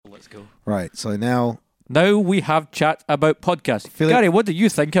let's go. Right, so now we have chat about podcasts. Gary, what do you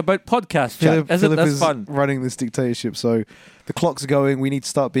think about podcast chat? Isn't this fun? Running this dictatorship, so the clock's going. We need to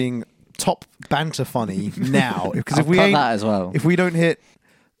start being top banter funny now, because if we ain't that as well. if we don't hit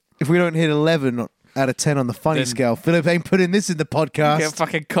 11 out of 10 on the funny Then- scale, Philip ain't putting this in the podcast. Get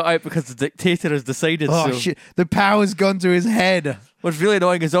fucking cut out because the dictator has decided Oh so. shit! The power's gone to his head. What's really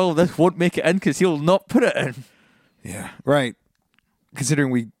annoying is all of this won't make it in because he'll not put it in. Yeah, right.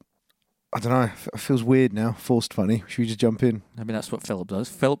 Considering I don't know, it feels weird now. Forced funny. Should we just jump in? I mean, that's what Philip does.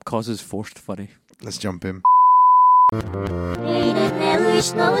 Philip causes forced funny. Let's jump in.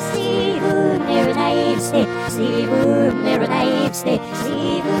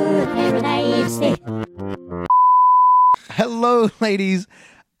 Hello, ladies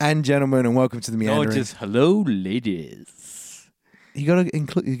and gentlemen, and welcome to the No, Meandering. just hello, ladies. You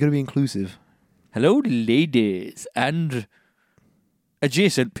gotta be inclusive. Hello, ladies and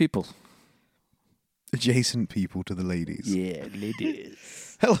adjacent people. Adjacent people to the ladies. Yeah,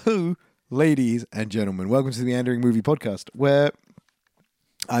 ladies. Hello, ladies and gentlemen. Welcome to the Meandering Movie Podcast, where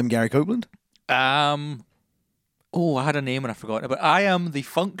I'm Gary Copeland. Oh, I had a name and I forgot it, but I am the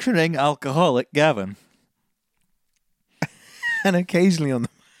functioning alcoholic Gavin. And occasionally on the...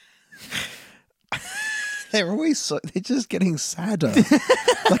 they're just getting sadder.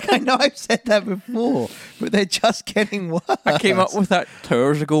 Like, I know I've said that before, but they're just getting worse. I came up with that 2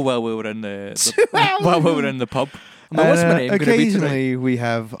 hours ago while we were in the pub. I'm like, what's my name gonna be tonight? Occasionally we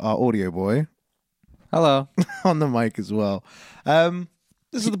have our audio boy Hello. on the mic as well.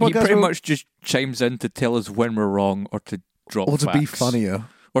 This is the He podcast pretty where- much just chimes in to tell us when we're wrong or to drop or to be facts. funnier.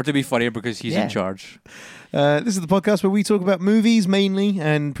 Or to be funnier because he's Yeah. in charge. This is the podcast where we talk about movies mainly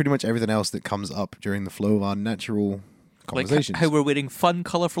and pretty much everything else that comes up during the flow of our natural Like conversations. how we're wearing fun,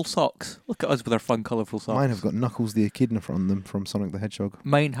 colourful socks. Look at us with our fun, colourful socks. Mine have got Knuckles the Echidna from them from Sonic the Hedgehog.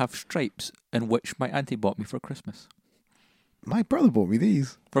 Mine have stripes, in which my auntie bought me for Christmas. My brother bought me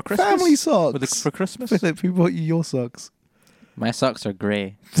these. For Christmas? Family socks. For Christmas? Philip, who bought you your socks? My socks are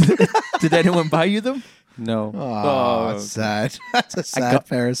grey. Did anyone buy you them? No. Oh, that's sad. That's a sad got-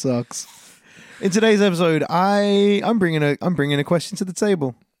 pair of socks. In today's episode, I'm bringing a question to the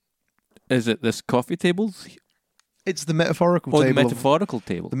table. Is it this coffee table? It's the metaphorical Or table. the metaphorical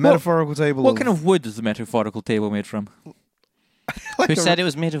table? The metaphorical table. What kind of wood is the metaphorical table made from? like Who a- said it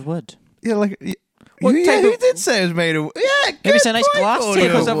was made of wood? Yeah, like. What yeah, type who of- did say it was made of? Yeah, Maybe it's a good nice point, glass audio table.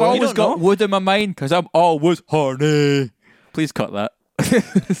 Because I've boy. always don't got know. wood in my mind because I'm always horny. Please cut that.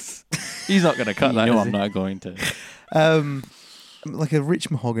 He's not going to cut that. No, is I'm he? not going to. Like a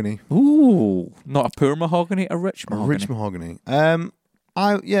rich mahogany. Ooh, not a poor mahogany, a rich A mahogany. rich mahogany.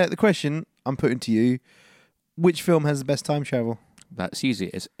 The question I'm putting to you: which film has the best time travel? That's easy.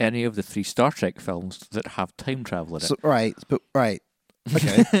 It's any of the 3 Star Trek films that have time travel in it. So, right.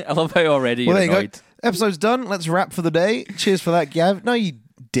 Okay. I love how already Well, you're there you go. annoyed. Episode's done. Let's wrap for the day. Cheers for that, Gav. No, you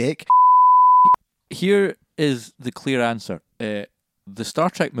dick. Here is the clear answer. The Star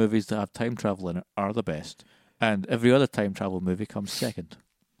Trek movies that have time travel in it are the best, and every other time travel movie comes second.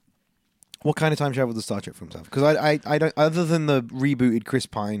 What kind of time travel does Star Trek films have? Because I don't. Other than the rebooted Chris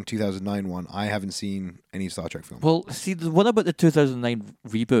Pine 2009 one, I haven't seen any Star Trek films. Well, see, the one about the 2009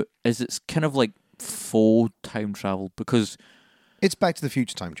 reboot is it's kind of like faux time travel because, It's Back to the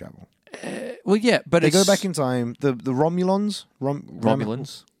Future time travel. well, yeah, but They it's go back in time. The Romulans.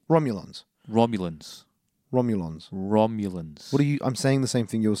 Romulans. Romulans. Romulans. Romulans. Romulans. What are you? I'm saying the same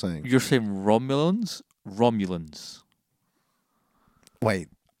thing you're saying. You're saying Romulans? Romulans. Wait,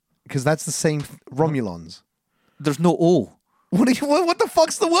 because that's the same. Romulans. There's no O. What are you? What the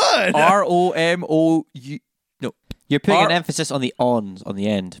fuck's the word? ROMOU. No. You're putting Ar- an emphasis on the ons on the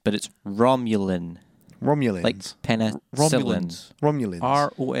end, but it's Romulan, Romulans. like penicillin. Romulans. Romulans.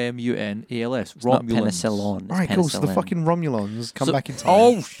 ROMUNALS. It's not Romulans. penicillin. It's All right, cool. So the penicillin. fucking Romulans come So- back in time.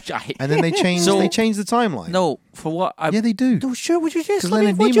 Oh, shit. and then they change. So- they change the timeline. No, for what? Yeah, they do. No, sure. Would you just 'Cause let me?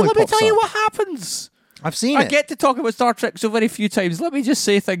 Leonard Would you Nimoy let me pops tell you up. what happens? I've seen I it. get to talk about Star Trek so very few times. Let me just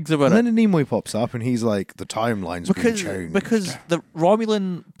say things about it. Leonard Nimoy pops up and he's like, the timeline's been changed. Because the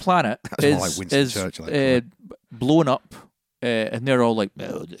Romulan planet That's more like Winston is Churchill, actually. blown up, and they're all like,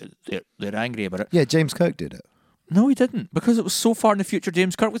 oh, they're angry about it. Yeah, James Kirk did it. No, he didn't, because it was so far in the future.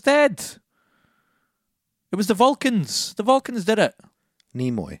 James Kirk was dead. It was the Vulcans. The Vulcans did it.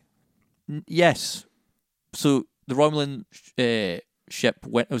 Nimoy. Yes. So the Romulan ship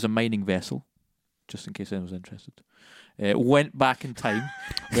went. It was a mining vessel, just in case anyone's interested. Went back in time.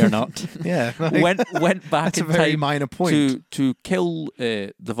 We're not. Yeah. went back That's a in very time minor point. to kill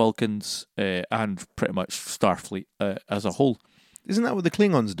the Vulcans and pretty much Starfleet as a whole. Isn't that what the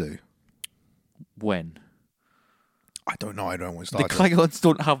Klingons do? When I don't know. I don't want to The start. Klingons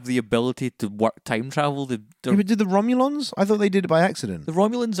don't have the ability to work time travel. Yeah, but did the Romulans? I thought they did it by accident. The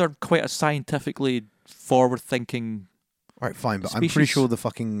Romulans are quite a scientifically forward-thinking. Right, fine, but I'm pretty Species. sure the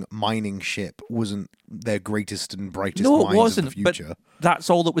fucking mining ship wasn't their greatest and brightest No, it minds wasn't. of the But future. that's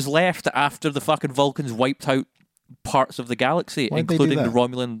all that was left after the fucking Vulcans wiped out parts of the galaxy, Why'd they do including the that?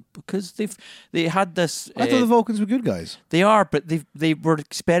 Romulan, because they had this. I thought the Vulcans were good guys. They are, but they were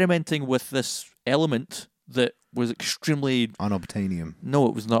experimenting with this element that was extremely. Unobtainium. No,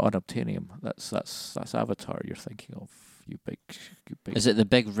 it was not unobtainium. That's Avatar. You're thinking of you big. Is it the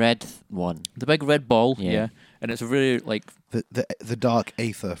big red one? The big red ball? Yeah. Yeah, and it's a really like The dark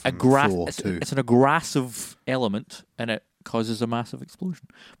aether a from grass. Thor It's, too. it's an aggressive element, and it causes a massive explosion.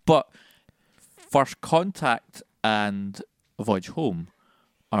 But First Contact and A Voyage Home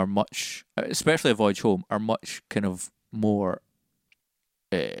are much, especially A Voyage Home, are much kind of more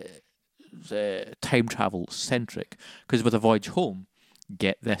time travel centric. Because with A Voyage Home,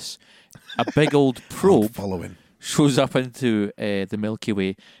 get this, a big old I'm probe following. shows up into the Milky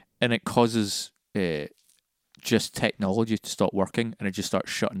Way, and it causes just technology to stop working, and it just starts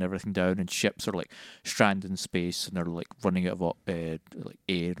shutting everything down, and ships are like stranded in space, and they're like running out of like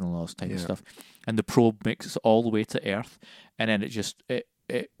air and all this type of Yeah. stuff. And the probe makes it all the way to Earth, and then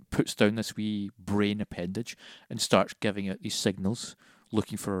it puts down this wee brain appendage and starts giving out these signals,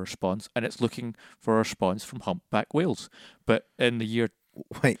 looking for a response, and it's looking for a response from humpback whales. But in the year,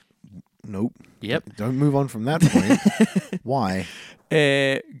 Wait, nope. yep, Don't move on from that point. Why?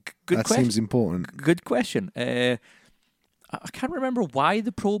 good That question. seems important. Good question. I can't remember why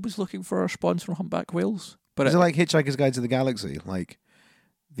the probe was looking for a response from humpback whales, but Is it like Hitchhiker's Guide to the Galaxy? Like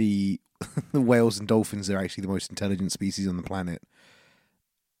the the whales and dolphins are actually the most intelligent species on the planet.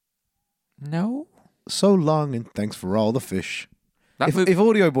 no. So long and thanks for all the fish. That If, movie, if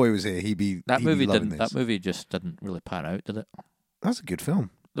Audio Boy was here, he'd be that he'd be movie loving didn't. this. That movie just didn't really pan out, did it? That's a good film.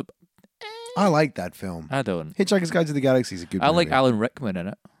 The- I like that film. I don't. Hitchhiker's Guide to the Galaxy is a good I movie. like Alan Rickman in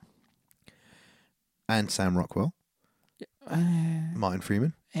it. And Sam Rockwell, Martin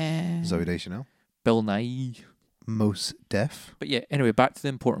Freeman, Zooey Deschanel, Bill Nye. Mos Def. But yeah, anyway, back to the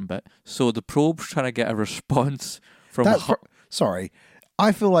important bit. So the probe's trying to get a response from. That's sorry.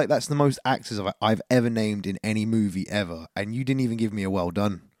 I feel like that's the most actors I've ever named in any movie ever, and you didn't even give me a well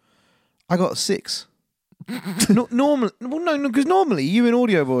done. I got 6. Normally, because normally you and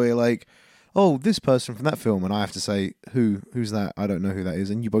Audio Boy are like, oh, this person from that film, and I have to say, who's that? I don't know who that is,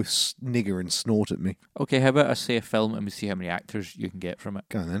 and you both snigger and snort at me. Okay, how about I say a film and we see how many actors you can get from it?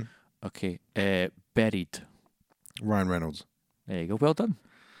 Go on then. Okay, Buried. Ryan Reynolds. There you go. Well done.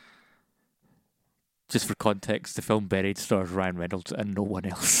 Just for context, the film Buried stars Ryan Reynolds and no one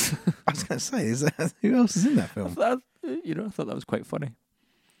else. I was going to say, who else is in that film? I thought that was quite funny.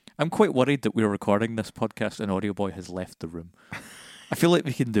 I'm quite worried that we're recording this podcast and Audio Boy has left the room. I feel like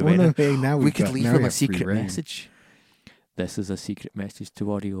we can do Well, no, it. now We we've could got- leave now him we a have free secret reign. message. This is a secret message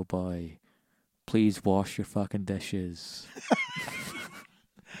to Audio Boy. Please wash your fucking dishes.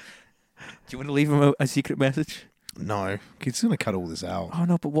 Do you want to leave him a secret message? No, he's going to cut all this out. Oh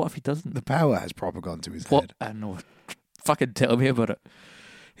no, but what if he doesn't? The power has proper gone to his What? head. I know. Fucking tell me about it.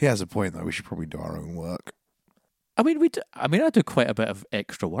 He has a point, though. We should probably do our own work. I mean, I do quite a bit of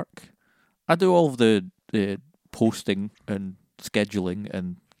extra work. I do all of the posting and scheduling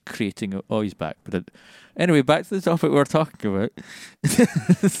and creating. Oh, he's back. But anyway, back to the topic we were talking about.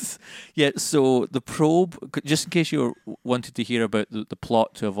 Yeah. So the probe. Just in case you wanted to hear about the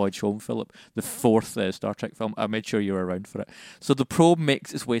plot to A Voyage Home, Philip, the 4th Star Trek film, I made sure you were around for it. So the probe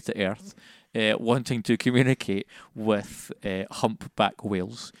makes its way to Earth, wanting to communicate with humpback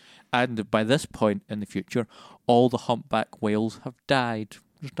whales. And by this point in the future, all the humpback whales have died.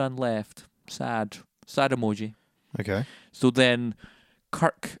 There's none left. Sad. Sad emoji. Okay. So then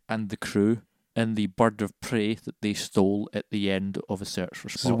Kirk and the crew in the bird of prey that they stole at the end of A Search for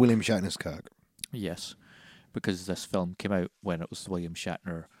This is Spock. William Shatner's Kirk. Yes. Because this film came out when it was the William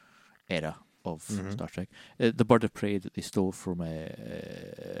Shatner era of Star Trek. The bird of prey that they stole from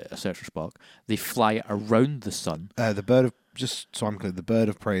A Search for Spock, they fly around the sun. The bird of, just so I'm clear, the bird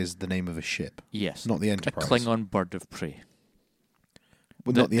of prey is the name of a ship, Yes. not the A Enterprise. Klingon bird of prey.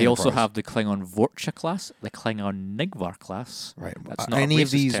 Well, not the They also Enterprise. have the Klingon Vorcha class, the Klingon Nigvar class. Right. That's not a Any of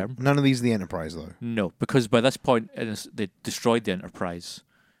racist these. term. None of these are the Enterprise, though. No, because by this point they destroyed the Enterprise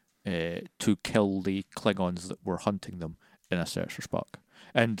to kill the Klingons that were hunting them in A Search for Spock.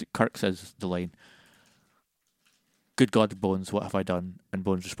 And Kirk says the line, "Good God, Bones, what have I done?" And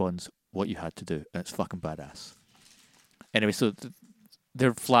Bones responds, "What you had to do." And it's fucking badass. Anyway, so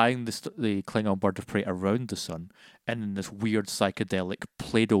they're flying the Klingon bird of prey around the sun, and then this weird psychedelic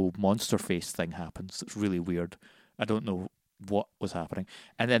Play-Doh monster face thing happens. It's really weird. I don't know what was happening.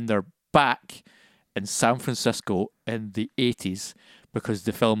 And then they're back in San Francisco in the 80s because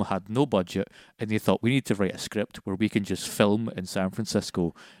the film had no budget, and they thought, we need to write a script where we can just film in San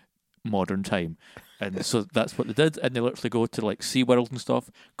Francisco modern time. And so that's what they did, and they literally go to like SeaWorld and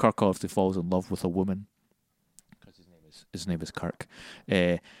stuff. Kirk obviously falls in love with a woman because his name is Kirk.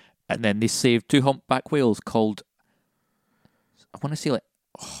 And then they saved 2 humpback whales called, I want to say like,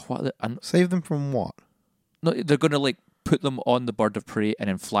 what are they? Save them from what? No, they're going to like put them on the bird of prey and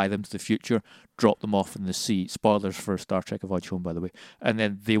then fly them to the future, drop them off in the sea. Spoilers for Star Trek Avoid Home, by the way. And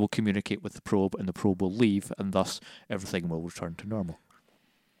then they will communicate with the probe, and the probe will leave, and thus everything will return to normal.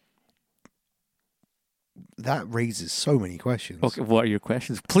 That raises so many questions. Okay, what are your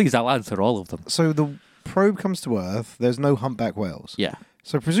questions? Please, I'll answer all of them. So the probe comes to Earth. There's no humpback whales. Yeah.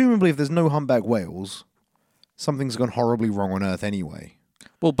 So presumably, if there's no humpback whales, something's gone horribly wrong on Earth anyway.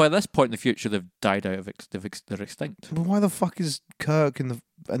 Well, by this point in the future, they've died out of they're extinct. But why the fuck is Kirk and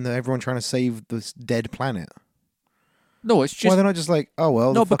everyone trying to save this dead planet? No, it's Why just they're not just like, oh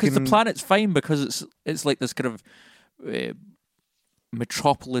well? no, because the planet's fine because it's like this kind of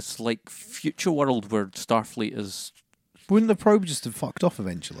metropolis-like future world where Starfleet is. Wouldn't the probe just have fucked off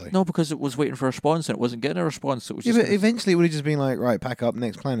eventually? No, because it was waiting for a response and it wasn't getting a response. So it was Yeah, just but eventually it would have just been like, right, pack up,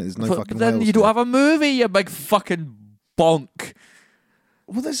 next planet. There's no but fucking then whales you don't there. have a movie, you big fucking bonk.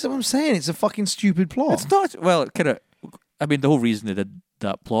 Well, that's what I'm saying. It's a fucking stupid plot. It's not. Well, it kind of. I mean, the whole reason they did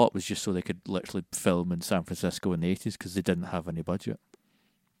that plot was just so they could literally film in San Francisco in the 80s because they didn't have any budget.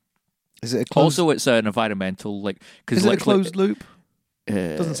 Is it a closed? Also, it's an environmental like. Cause Is it a closed loop?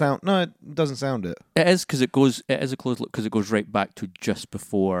 It Doesn't sound. No, it doesn't sound it. It is because it goes. It is a closed loop because it goes right back to just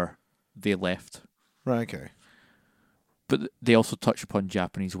before they left. Right. Okay. But they also touch upon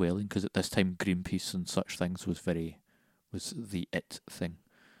Japanese whaling because at this time Greenpeace and such things was the it thing.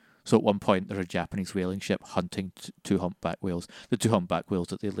 So at one point there's a Japanese whaling ship hunting 2 humpback whales. The 2 humpback whales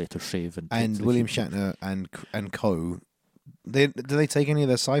that they later save and take And to the William future. Shatner and co. Do they take any of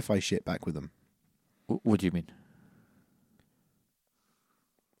their sci-fi shit back with them? What do you mean?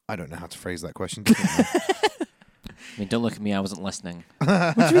 I don't know how to phrase that question. I mean, don't look at me. I wasn't listening.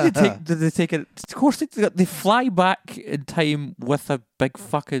 What do you mean did they take it? Of course they fly back in time with a big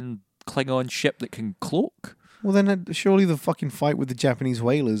fucking Klingon ship that can cloak. Well, then surely the fucking fight with the Japanese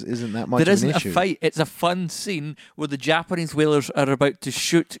whalers isn't that much There of isn't an issue. a fight. It's a fun scene where the Japanese whalers are about to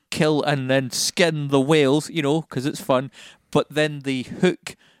shoot, kill, and then skin the whales, because it's fun. But then the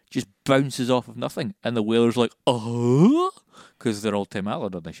hook just bounces off of nothing. And the whalers are like, oh, because they're all Tim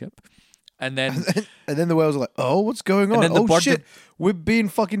Allen on the ship. And then And then the whales are like, oh, what's going on? then the Oh, bird shit. We're being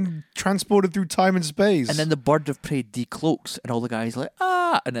fucking transported through time and space. and then the bird of prey decloaks, and all the guys are like,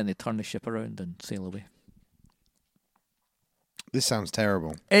 ah, and then they turn the ship around and sail away. This sounds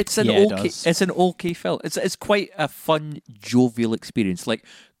terrible. It's an Yeah, it okay. does. It's an okay film. It's quite a fun, jovial experience. Like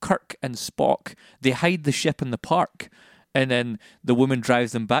Kirk and Spock, they hide the ship in the park, and then the woman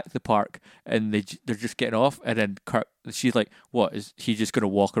drives them back to the park, and they're just getting off, and then she's like, "What is he just going to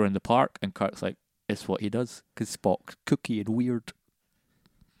walk around the park?" And Kirk's like, "It's what he does," because Spock's kooky and weird.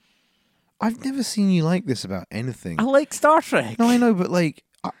 I've never seen you like this about anything. I like Star Trek. No, I know, but like,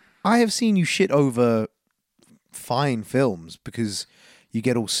 I have seen you shit over fine films because you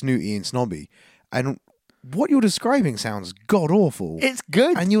get all snooty and snobby. And what you're describing sounds god awful. It's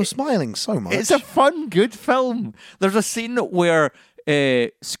good. And you're smiling so much. It's a fun, good film. There's a scene where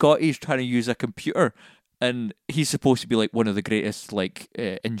Scotty's trying to use a computer, and he's supposed to be like one of the greatest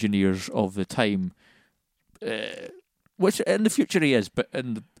engineers of the time, which in the future he is, but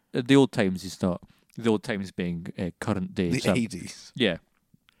in the old times he's not. The old times being current day. the So- 80s. yeah.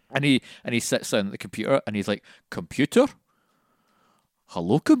 And he sits down at the computer and he's like, "Computer?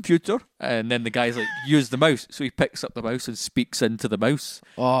 Hello, computer." And then the guy's like, "Use the mouse." So he picks up the mouse and speaks into the mouse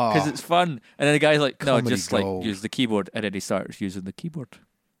Oh, because it's fun. And then the guy's like, "No, Comedy just gold. like use the keyboard." And then he starts using the keyboard.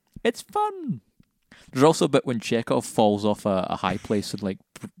 It's fun. There's also a bit when Chekhov falls off a high place and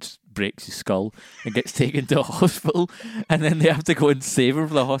breaks his skull and gets taken to a hospital, and then they have to go and save him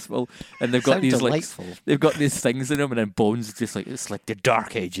from the hospital. And they've got Sounds these delightful. they've got these things in him, and then Bones is just like, "It's like the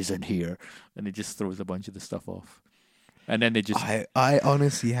Dark Ages in here," and he just throws a bunch of the stuff off. And then they just I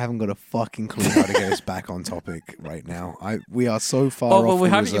honestly haven't got a fucking clue how to get us back on topic right now. We are so far oh well, off we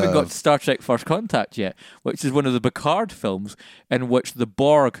the haven't even got reserve. to Star Trek: First Contact yet, which is one of the Picard films in which the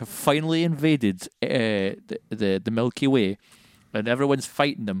Borg have finally invaded the Milky Way, and everyone's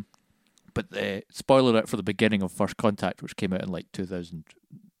fighting them. But spoiler alert for the beginning of First Contact, which came out in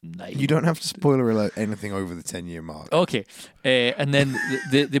 2009. You don't have to spoiler alert anything over the 10-year mark. Okay, and then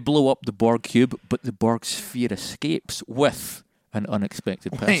they blow up the Borg cube, but the Borg sphere escapes with an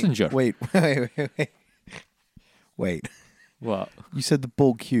unexpected passenger. Wait. Wait, What? you said the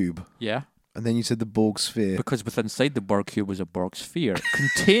Borg cube, Yeah. and then you said the Borg sphere. Because within inside the Borg cube was a Borg sphere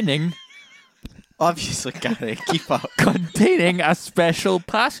containing Obviously, Gary, keep up. containing a special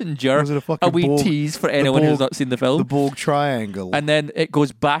passenger. Was it a fucking wee Borg? tease for anyone who's Borg- not seen the film. The Borg triangle. And then it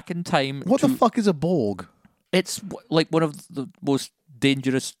goes back in time. What to, the fuck is a Borg? It's like one of the most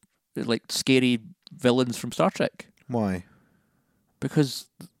dangerous, like scary villains from Star Trek Why? because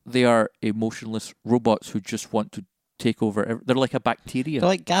they are emotionless robots who just want to take over. They're like a bacteria. They're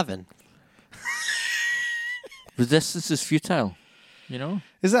like Gavin. Resistance is futile. You know?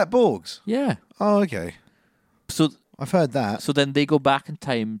 Is that Borgs? Yeah. Oh, okay. So I've heard that. so then they go back in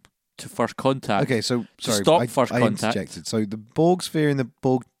time to First Contact. Okay, so sorry, stop I, First I Contact. interjected. So the Borg sphere and the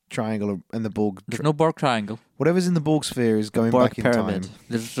Borg triangle and the Borg, There's no Borg triangle. whatever's in the Borg sphere is going Borg back in pyramid. time,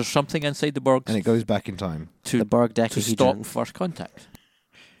 There's something inside the Borg and it goes back in time. to The Borg to stop decahedron. First Contact.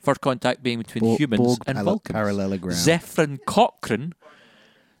 First Contact being between Borg, humans Borg and Vulcans. parallelogram. Zephyrin Cochrane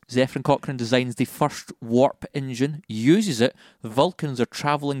designs the first warp engine, uses it. The Vulcans are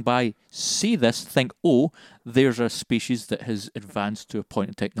travelling by, see this, think, oh, there's a species that has advanced to a point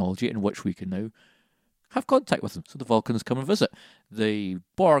in technology in which we can now have contact with them. So the Vulcans come and visit. The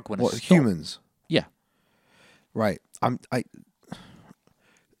Borg, when What it's humans? Yeah. Right.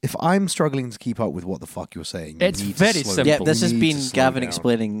 If I'm struggling to keep up with what the fuck you're saying, you It's need to very slow- simple. Yeah, this you has need been to slow Gavin down.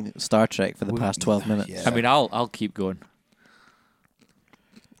 explaining Star Trek for the We- past 12 minutes. yeah. I mean, I'll keep going.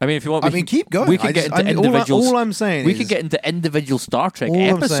 I mean, if you want, I mean, keep going. We can get into individuals. All I'm saying We is, could get into individual Star Trek all I'm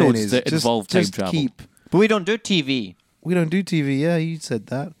saying episodes is that just, involve time just travel. keep. But we don't do TV. We don't do TV. Yeah, you said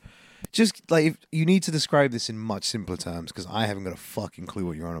that. Just like if you need to describe this in much simpler terms because I haven't got a fucking clue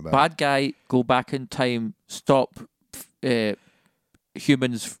what you're on about. Bad guy, go back in time, stop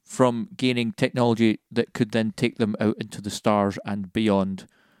humans from gaining technology that could then take them out into the stars and beyond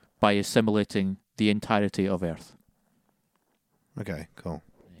by assimilating the entirety of Earth. Okay, cool.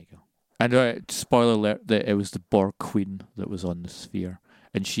 There you go. And spoiler alert, that it was the Borg Queen that was on the sphere,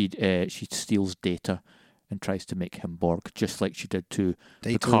 and she steals Data and tries to make him Borg, just like she did to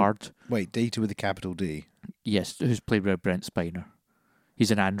Data. Picard. Wait, Data with a capital D. Yes, who's played by Brent Spiner.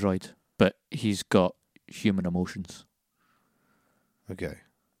 He's an android, but he's got human emotions. Okay.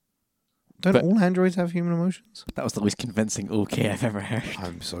 Don't But- all androids have human emotions? That was the least convincing okay I've ever heard.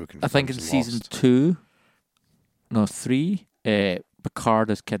 I'm so confused. I think in I'm season lost. 3, Picard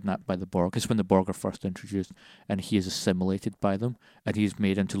is kidnapped by the Borg. It's when the Borg are first introduced, and he is assimilated by them, and he's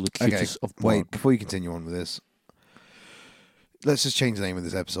made into Locutus of Borg. Wait, before you continue on with this, let's just change the name of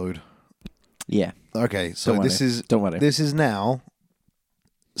this episode. Yeah, Okay, so Don't this worry. is don't worry. this is now.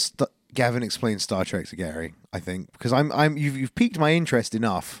 Gavin explains Star Trek to Gary. I think because you've piqued my interest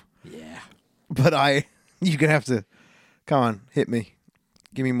enough, Yeah. but you're gonna have to come on, hit me,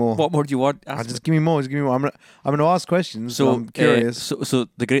 give me more. What more do you want? Ask Just give me more. Just give me more. I'm gonna ask questions. So I'm curious. So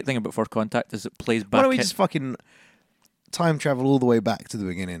the great thing about First Contact is it plays Why back. don't we just fucking time travel all the way back to the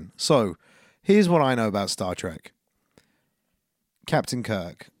beginning? So, here's what I know about Star Trek: Captain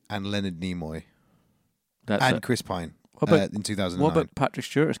Kirk and Leonard Nimoy That's and it. Chris Pine What about, in 2009. what about Patrick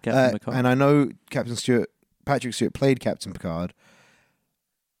Stewart as Captain Picard? and I know Patrick Stewart played Captain Picard.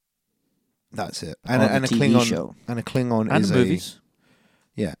 That's it. And, On the and a TV Klingon show. and a Klingon and is the movies.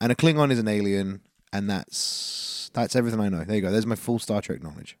 and a Klingon is an alien, and that's everything I know. There you go. There's my full Star Trek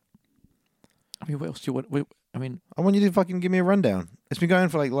knowledge. I mean, what else do you want? I mean, I want you to fucking give me a rundown. It's been going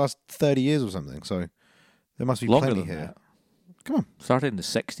for like the last 30 years or something, so there must be longer plenty than here. that. Come on, Started in the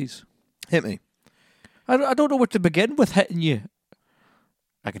 60s. hit me. I don't know where to begin with hitting you.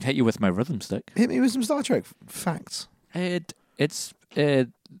 I can hit you with my rhythm stick. Hit me with some Star Trek facts. It's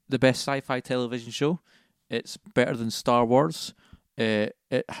the best sci-fi television show. It's better than Star Wars. It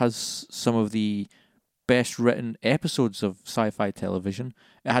has some of the best written episodes of sci-fi television.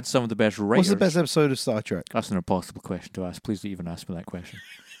 It had some of the best writers. What's the best episode of Star Trek? That's an impossible question to ask. Please don't even ask me that question.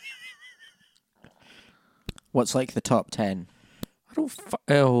 What's like the top 10? I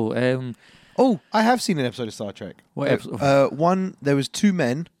don't. Oh, I have seen an episode of Star Trek. What episode? One, there was two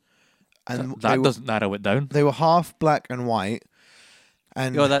men, and that doesn't narrow it down. they were half black and white.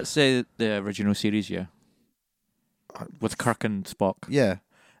 And Oh, that's the original series, yeah. With Kirk and Spock. yeah,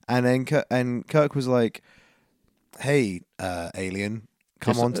 and then Kirk was like, "Hey, alien,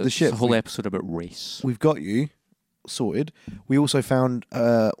 come Yes, onto the it's ship. a whole episode about race. We've got you sorted. We also found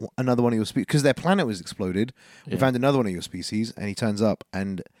another one of your species because their planet was exploded. We Yeah. found another one of your species, and he turns up,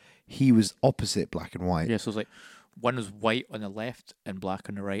 and he was opposite black and white. Yeah, so it's like one was white on the left and black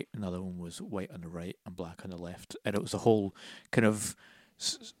on the right, another one was white on the right and black on the left, and it was a whole kind of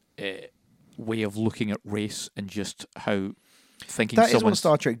way of looking at race and just how thinking That is what someone's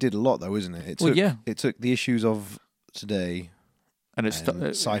Star Trek did a lot, though, isn't it? Well, yeah. It took the issues of today. and And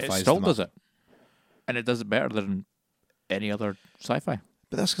sci-fi it is still the does it, and it does it better than any other sci-fi.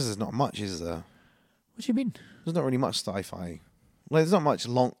 But that's because there's not much, is there? What do you mean? There's not really much sci-fi. Like, there's not much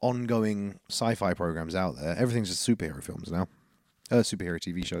long, ongoing sci-fi programs out there. Everything's just superhero films now. Superhero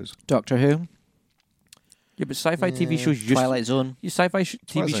TV shows. Doctor Who, Yeah, but sci-fi TV Yeah. shows used Twilight Zone. sci-fi TV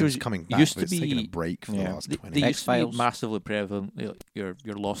Twilight Zone's shows coming back, used but to it's taken a be break for Yeah. the last they 20 used years. to be X-Files. massively prevalent. You're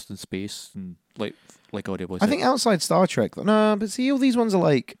lost in space and like Audio Boy I said. think outside Star Trek, no, but see, all these ones are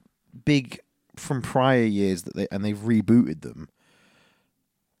like big from prior years and they've rebooted them.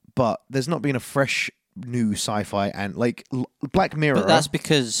 But there's not been a fresh new sci-fi and like Black Mirror. But that's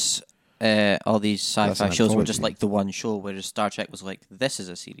because all these That's sci-fi an shows were anthology. just like the one show, whereas Star Trek was like, this is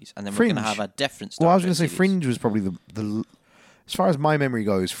a series, and then we're Fringe. going to have a different Star Well, I was Trek going to say series. Fringe was probably the as far as my memory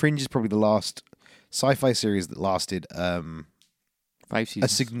goes, Fringe is probably the last sci-fi series that lasted 5 a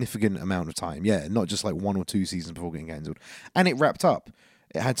seasons. significant amount of time. Yeah, not just like 1 or 2 seasons before getting cancelled. And it wrapped up.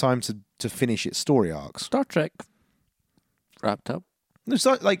 It had time to finish its story arcs. Star Trek wrapped up. No,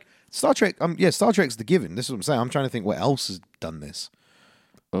 like Star Trek. Star Trek's the given. This is what I'm saying. I'm trying to think what else has done this.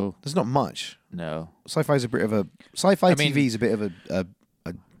 Oh There's not much. no! Sci-fi's a bit of a sci-fi I mean- TV is a bit of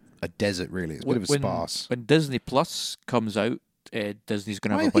a desert. Really, it's a bit of a sparse. When Disney Plus comes out, Disney's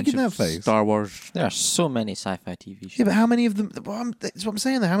going to Why have are a you bunch thinking of that phase? Star Wars. There are so many sci-fi TV shows. Yeah, but how many of them? That's what I'm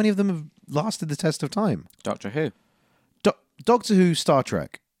saying. There, how many of them have lasted the test of time? Doctor Who, Doctor Who, Star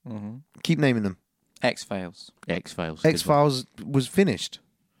Trek. mm-hmm. Keep naming them. X-Files, X-Files. X Files was finished.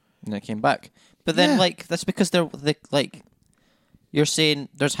 and it came back. But then, Yeah. like, that's because they're like, you're saying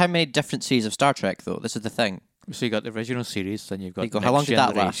there's how many different series of Star Trek though? This is the thing. So you got the original series, then you've got You go, Next how long did that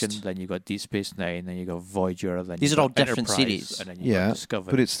Generation, last? then you got Deep Space Nine, then you got Voyager, then These you've are all got different Enterprise, series. and then you got Yeah,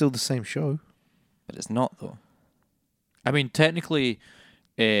 Discovery. but it's still the same show. But it's not though. I mean, technically,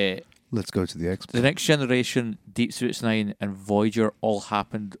 Let's go to the X. the Next Generation, Deep Space Nine, and Voyager all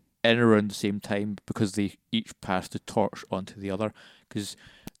happened in around the same time because they each passed the torch onto the other. Because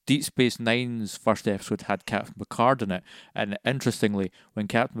Deep Space Nine's first episode had Captain Picard in it, and interestingly, when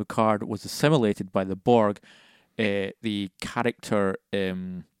Captain Picard was assimilated by the Borg, the character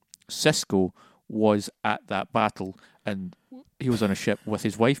Cisco was at that battle, and he was on a ship with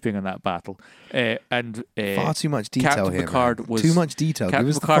his wife being on that battle. Far too much detail Captain here. Picard man. was too much detail. Give Captain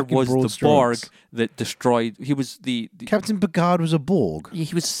us the Picard fucking was broad the Borg strokes. that destroyed. He was the Captain Picard was a Borg.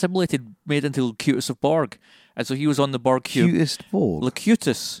 he was simulated, made into Locutus of Borg, and so he was on the Borg cube, Cutest Borg.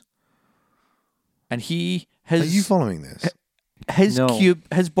 Locutus, and he Are you his following this? his No.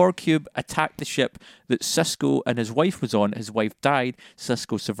 cube, his Borg cube attacked the ship that Cisco and his wife was on. His wife died.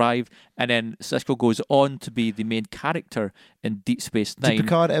 Cisco survived, and then Cisco goes on to be the main character in Deep Space Did Nine.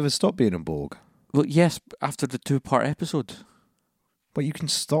 Picard ever stop being a Borg? Well, yes, after the 2-part episode. But you can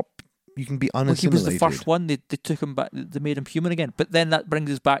stop. You can be Well, unassimilated. he was the first one. They took him back. They made him human again. But then that brings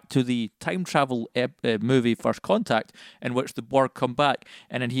us back to the time travel movie First Contact, in which the Borg come back,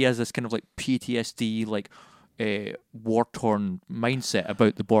 and then he has this kind of like PTSD, like war torn mindset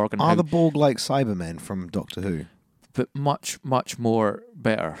about the Borg and Are how, the Borg like Cybermen from Doctor Who? but much more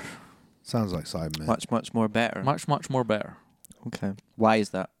better, Sounds like Cybermen. Much more better. much more better, Okay. Why is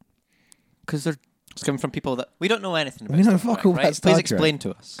that? because they're It's coming from people that we don't know anything about. We know Star fuck Trek, all right? about Star Please Trek. explain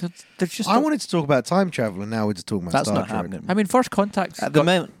to us. cause they're just. I wanted to talk about time travel, and now we're just talking about That's Star not Trek. happening. I mean, First Contact. At the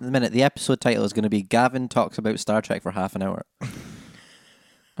minute, the episode title is going to be Gavin talks about Star Trek for half an hour.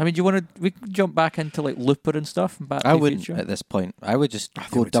 I mean, do you want to? We can jump back into like Looper and stuff. And Back I to the wouldn't Future. at this point. I would just I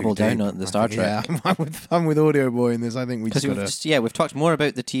think go we're too double down deep. on the I Star think- Trek. Yeah, I'm with Audio Boy in this. I think we Because just gotta. we've talked more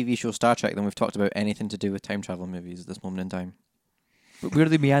about the TV show Star Trek than we've talked about anything to do with time travel movies at this moment in time. But we're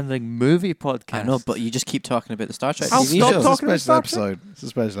the meandering movie podcast. I know, but you just keep talking about the Star Trek I'll TV stop shows. talking about It's a special Star Trek. episode. It's a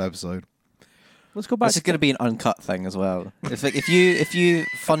special episode. Let's go back. This is going to be an uncut thing as well. It's like if you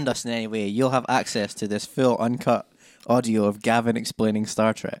fund us in any way, you'll have access to this full uncut audio of Gavin explaining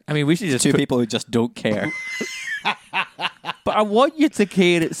Star Trek. I mean, we should To just two put, people who just don't care. But I want you to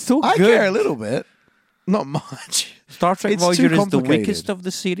care. It's so I good. care a little bit, not much. Star Trek It's too Voyager is the complicated. weakest of the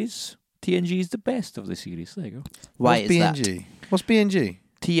series. TNG is the best of the series. There you go. Why What's is that? BNG? What's BNG?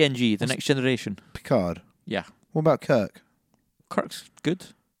 TNG, the Next Generation. Picard. Yeah, What about Kirk? Kirk's good.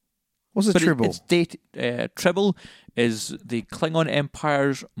 What's a But Tribble? it's Tribble is the Klingon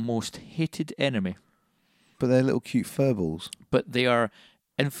Empire's most hated enemy, But they're little cute furballs. but they are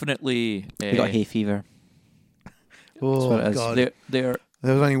infinitely. We got hay fever. Oh what it is. god! They're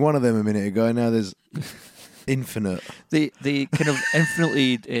There was only one of them a minute ago. Now there's infinite. they kind of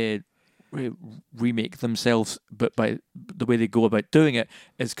infinitely remake themselves, but by the way they go about doing it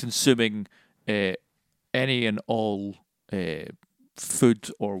is consuming any and all food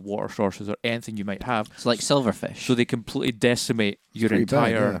or water sources or anything you might have. It's like silverfish. So they completely decimate your Pretty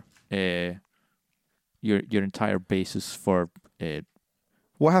bad, entire your entire basis for.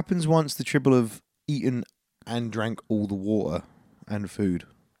 What happens once the Tribble have eaten and drank all the water and food?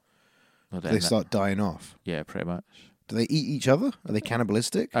 They start dying off. Yeah, pretty much. Do they eat each other? Are they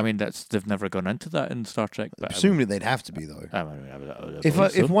cannibalistic? I mean, they've never gone into that in Star Trek. But Presumably they'd have to be, though. I would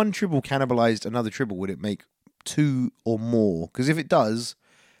If one Tribble cannibalized another Tribble, would it make two or more? Because if it does,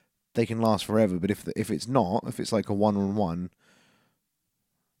 they can last forever. But if it's not, if it's like a one-on-one...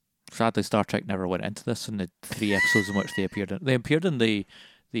 Sadly, Star Trek never went into this in the 3 episodes in which they appeared in. They appeared in the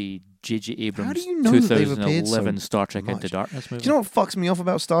J.J. Abrams How do you know that they've appeared 2011 so Star Trek much? Into Darkness movie. Do you know what fucks me off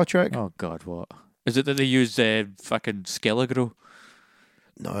about Star Trek? Oh, God, what? Is it that they use fucking Skelegro?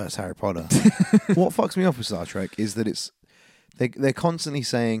 No, that's Harry Potter. What fucks me off with Star Trek is that they're constantly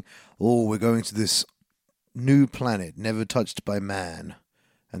saying, "Oh, we're going to this new planet never touched by man,"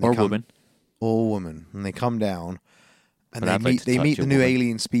 and Woman. or woman, and they come down and But I'd like to they touch meet a the new woman.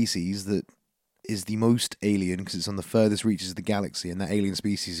 alien species that is the most alien because it's on the furthest reaches of the galaxy, and that alien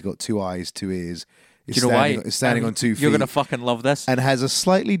species has got 2 eyes, 2 ears. Do you know why? Is standing on 2 feet. You're going to fucking love this. and has a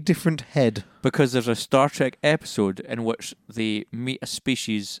slightly different head. Because there's a Star Trek episode in which they meet a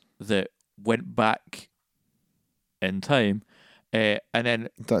species that went back in time and then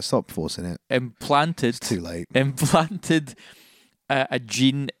Stop forcing it. implanted It's too late. a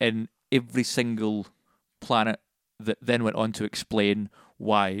gene in every single planet that then went on to explain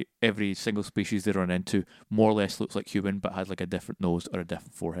why every single species they run into more or less looks like human but has like a different nose or a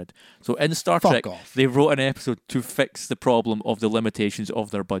different forehead. So in Star Fuck Trek, off. they wrote an episode to fix the problem of the limitations of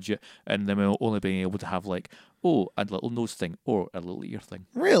their budget and them only being able to have like, a little nose thing or a little ear thing.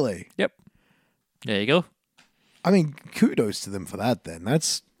 Really? Yep. There you go. I mean, kudos to them for that. Then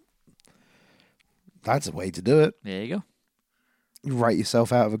that's a way to do it. There you go. You write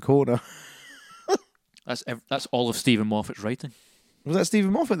yourself out of a corner. That's all of Stephen Moffat's writing. Was that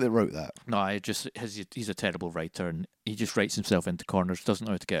Stephen Moffat that wrote that? No, he's a terrible writer, and he just writes himself into corners, doesn't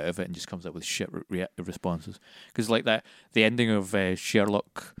know how to get out of it, and just comes up with shit responses. Because like that, the ending of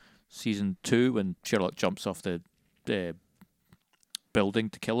Sherlock season 2, when Sherlock jumps off the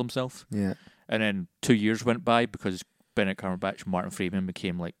building to kill himself, Yeah. and then 2 years went by because Benedict Cumberbatch and Martin Freeman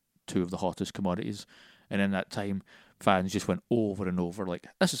became like two of the hottest commodities, and in that time, fans just went over and over like,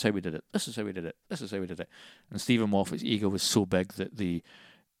 this is how we did it, this is how we did it, this is how we did it. And Stephen Moffat's ego was so big that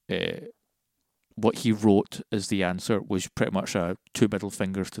what he wrote as the answer was pretty much two middle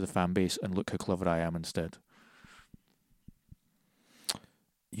fingers to the fan base and look how clever I am instead.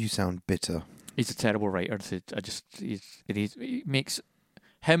 You sound bitter. He's a terrible writer. He makes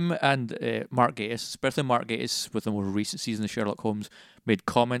him and Mark Gatiss, especially Mark Gatiss with the more recent season of Sherlock Holmes, made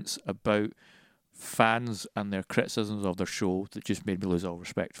comments about fans and their criticisms of their show that just made me lose all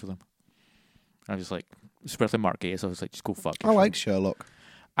respect for them. I was just like, especially Mark Gatiss, I was like, just go fuck I yourself. like Sherlock.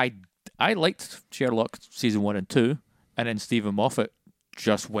 I liked Sherlock season 1 and 2, and then Stephen Moffat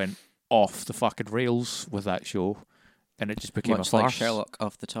just went off the fucking rails with that show, and it just became Much a farce. like Sherlock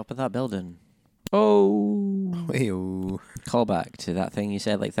off the top of that building. Oh, Ew. Callback to that thing you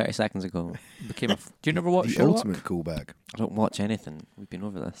said like 30 seconds ago. became a. Do you never watch The Sherlock? ultimate callback. I don't watch anything. We've been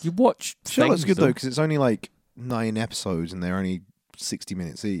over this. You watch Sherlock's things, good though because it's only like 9 episodes and they're only 60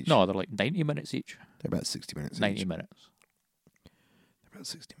 minutes each. No, they're like 90 minutes each. They're about 60 minutes 90 each. minutes. They're about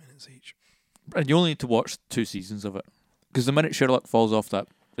 60 minutes each. And you only need to watch 2 seasons of it. Because the minute Sherlock falls off that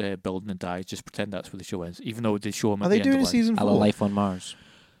building and dies, just pretend that's where the show ends. Even though they show him Are at they the end doing of a life. season 4? Hello, Life on Mars.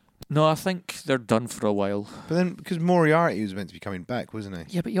 No, I think they're done for a while. But then, because Moriarty was meant to be coming back, wasn't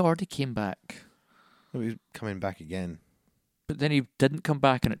he? Yeah, but he already came back. He was coming back again. But then he didn't come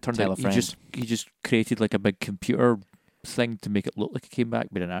back, and it turned Tell out a friend. he just created like a big computer thing to make it look like he came back,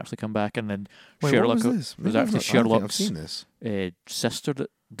 but didn't actually come back. And then Wait, Sherlock what was this? was Maybe actually I don't think I've Sherlock's seen this. sister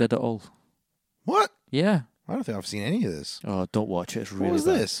that did it all. What? Yeah. I don't think I've seen any of this. Oh, don't watch it. It's really What was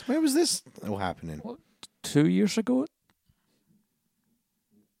bad. this? Where was this all happening? 2 years ago.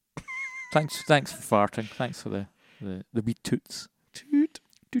 Thanks for farting. Thanks for the wee toots. Toot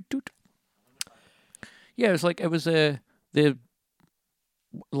toot toot. Yeah, it was the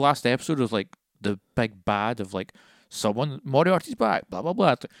last episode was like the big bad of like someone Moriarty's back, blah blah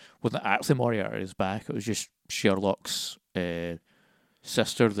blah. It wasn't actually Moriarty's back. It was just Sherlock's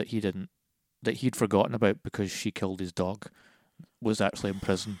sister that he'd forgotten about because she killed his dog was actually in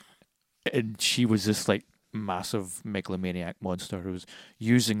prison, and she was this like massive megalomaniac monster who was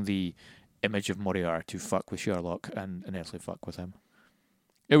using the image of Moriarty to fuck with Sherlock and actually fuck with him.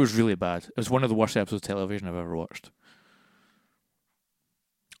 It was really bad. It was one of the worst episodes of television I've ever watched.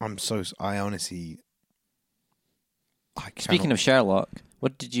 I honestly, Speaking of Sherlock,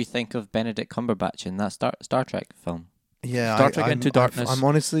 what did you think of Benedict Cumberbatch in that Star Trek film? yeah, Star Trek Into Darkness. I'm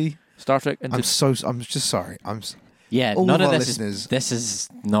honestly, Star Trek into I'm just sorry. Yeah, All none of of our this listeners- is. This is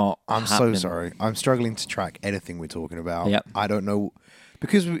not. I'm happening. so sorry. I'm struggling to track anything we're talking about. Yep. I don't know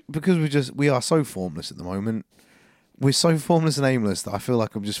because we are so formless at the moment. We're so formless and aimless that I feel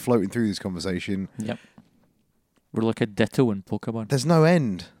like I'm just floating through this conversation. Yep. we're like a Ditto in Pokemon. There's no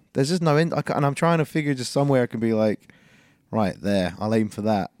end. There's just no end. And I'm trying to figure just somewhere I can be like, right there. I'll aim for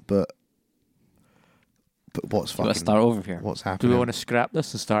that. But what's fucking? Let's start over here. What's Do happening? we want to scrap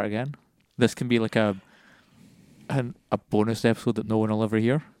this and start again? This can be like a bonus episode that no one will ever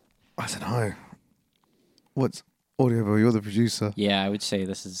hear. I don't know. What's audio? Bro, you're the producer. Yeah, I would say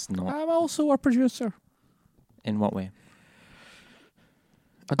this is not. I'm also our producer. In what way?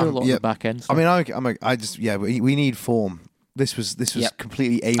 I do a lot yeah. of the back end I stuff. mean, I just we need form. This was Yep.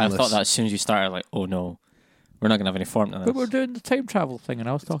 completely I aimless. thought that as soon as you started, like, oh no, we're not going to have any form to this. but we're doing the time travel thing, and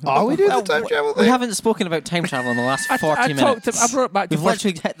I was talking. Are about we that. doing the Well, time travel We thing? haven't spoken about time travel in the last 40 I minutes. I brought it back to We've first.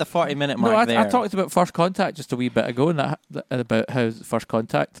 literally hit the 40-minute No, mark there. I talked about First Contact just a wee bit ago, and about how First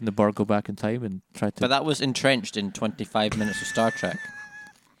Contact and the Borg go back in time and try to. But that was entrenched in 25 minutes of Star Trek.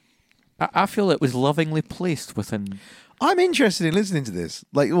 I feel it was lovingly placed within. I'm interested in listening to this.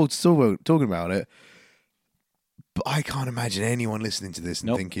 Like, well, still talking about it, but I can't imagine anyone listening to this and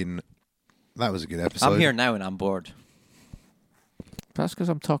Nope. thinking that was a good episode. I'm here now and I'm bored. That's because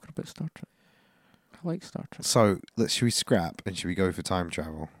I'm talking about Star Trek. I like Star Trek, So should we scrap and should we go for time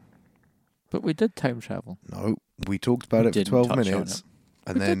travel? but we did time travel. No, we talked about We it for didn't 12 touch on minutes, it.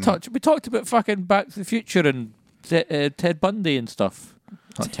 and We then did touch. We talked about fucking Back to the Future and Ted Bundy and stuff.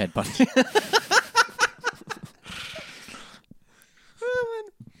 Not Ted Bundy.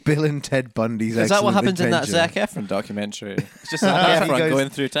 Bill and Ted Bundy's. Is that what Excellent happens in that Adventure. Zac Efron documentary? It's just He Zac Efron goes- going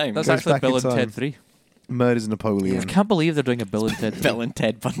through time. That's Goes actually back Bill in and Ted time. 3. Murders I Napoleon. can't believe they're doing a Bill and Ted 3. Bill and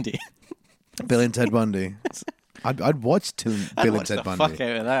Ted Bundy. Bill and Ted Bundy. I'd watch Bill I'd and watch Ted the Bundy. fuck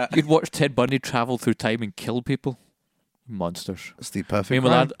out of that. You'd watch Ted Bundy travel through time and kill people. Monsters. It's the perfect.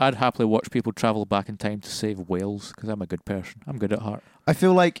 Meanwhile, crime. I'd happily watch people travel back in time to save whales because I'm a good person. I'm good at heart. I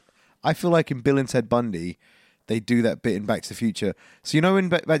feel like in Bill and Ted Bundy, they do that bit in Back to the Future. So you know in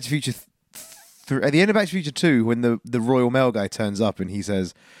Back to the Future, at the end of Back to the Future 2, when the Royal Mail guy turns up and he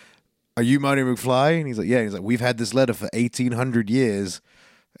says, "Are you Marty McFly?" And he's like, "Yeah." And he's like, "We've had this letter for 1,800 years."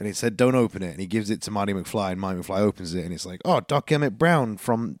 And it said, "Don't open it." And he gives it to Marty McFly, and Marty McFly opens it, and it's like, "Oh, Doc Emmett Brown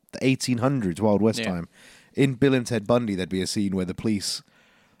from the 1800s, Wild West Yeah. time." In Bill and Ted Bundy, there'd be a scene where the police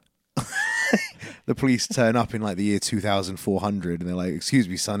turn up in like the year 2400 and they're like, "Excuse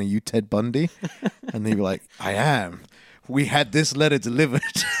me, son, are you Ted Bundy?" And they'd be like, "I am. We had this letter delivered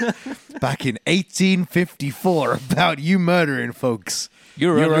back in 1854 about you murdering folks.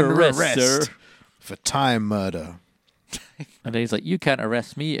 You're under arrest, sir." for time murder." And then he's like, "You can't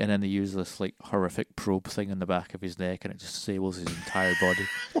arrest me." And then they use this like horrific probe thing in the back of his neck, and it just disables his entire body.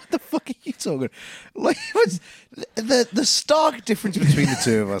 What the fuck are you talking? Like, what's the stark difference between the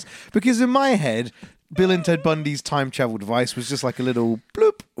two of us? Because in my head, Bill and Ted Bundy's time travel device was just like a little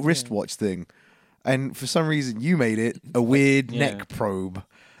bloop wristwatch thing, and for some reason you made it a weird Yeah. neck probe.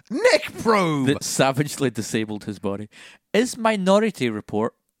 Neck probe. That savagely disabled his body. Is Minority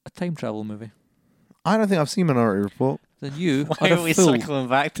Report a time travel movie? I don't think I've seen Minority Report. Then you Why are are a we fool. circling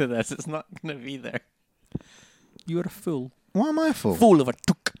back to this? It's not going to be there. You are a fool. Why am I for? Fool of a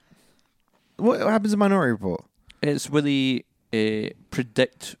took. What happens in Minority Report? It's where they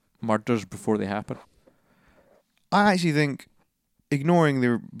predict murders before they happen. I actually think, ignoring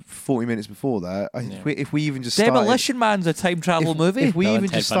the 40 minutes before that, if we even just started, Demolition Man's a time travel movie. if we Bill even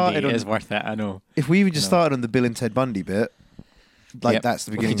and Ted just started Bundy on, is worth it, I know. if we even just No. started on the Bill and Ted Bundy bit, like Yep. that's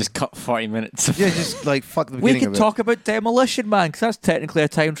the We beginning. can just cut 40 minutes. Yeah, just like fuck the we beginning could of it. talk about Demolition Man because that's technically a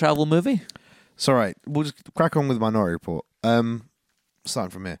time travel movie. It's all right. We'll just crack on with Minority Report.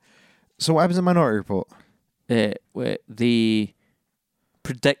 Starting from here. So what happens in Minority Report? Where they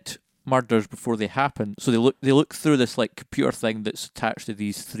predict murders before they happen. So they look through this like computer thing that's attached to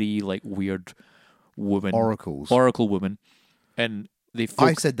these three like weird women, Oracles. oracle women, and they.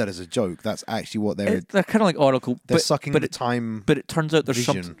 I said that as a joke. That's actually what they're. They're kind of like oracle. They're but, sucking but the it, time. But it turns out there's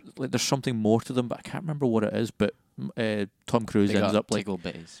vision. there's something more to them. But I can't remember what it is. But Tom Cruise ends up like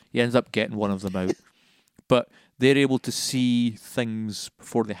he ends up getting one of them out. But they're able to see things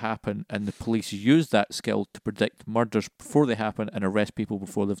before they happen, and the police use that skill to predict murders before they happen and arrest people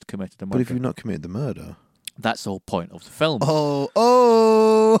before they've committed a murder. But if you've not committed the murder. That's the whole point of the film.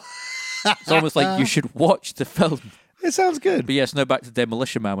 Oh. It's almost like you should watch the film. It sounds good. But yes, now back to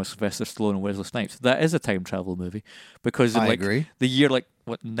Demolition Man with Sylvester Stallone and Wesley Snipes. That is a time travel movie because in I like agree. the year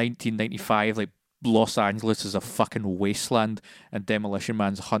 1995, like Los Angeles is a fucking wasteland, and Demolition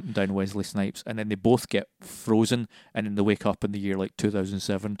Man's hunting down Wesley Snipes, and then they both get frozen, and then they wake up in the year like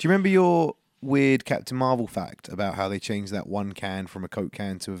 2007. Do you remember your weird Captain Marvel fact about how they changed that one can from a Coke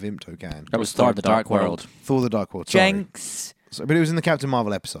can to a Vimto can? That was Thor: The Dark World. Thor: The Dark World. Sorry. Jinx. So, but it was in the Captain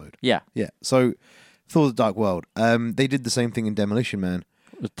Marvel episode. Yeah, Yeah. So Thor: The Dark World. They did the same thing in Demolition Man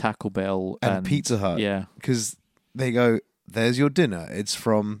with Taco Bell and Pizza Hut. Yeah, Because they go, "There's your dinner. It's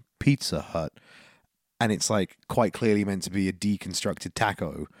from Pizza Hut." And it's like quite clearly meant to be a deconstructed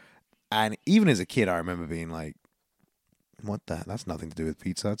taco. And even as a kid, I remember being like, "What the? That's nothing to do with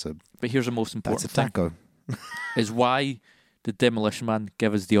pizza. but here's the most That's important a thing: taco." is why did Demolition Man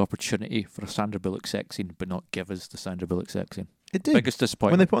give us the opportunity for a Sandra Bullock sex scene, but not give us the Sandra Bullock sex scene? It did. Biggest When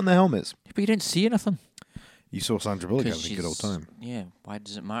disappointment. they put on their helmets, But you didn't see anything. you saw Sandra Bullock 'Cause having a good old time. Yeah, why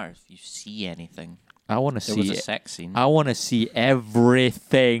does it matter if you see anything? I want to There was see. a sex scene. I want to see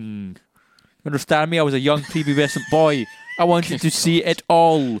everything. You understand me? I was a young prepubescent boy. I wanted to see it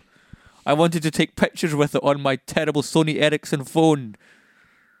all. I wanted to take pictures with it on my terrible Sony Ericsson phone.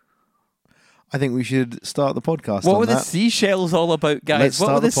 I think we should start the podcast What on were the that. seashells all about, guys? Let's What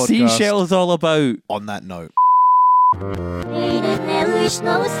were start the the podcast. seashells all about? On that note.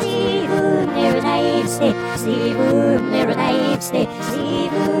 Seafood paradise, seafood paradise,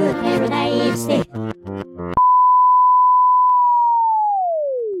 seafood paradise.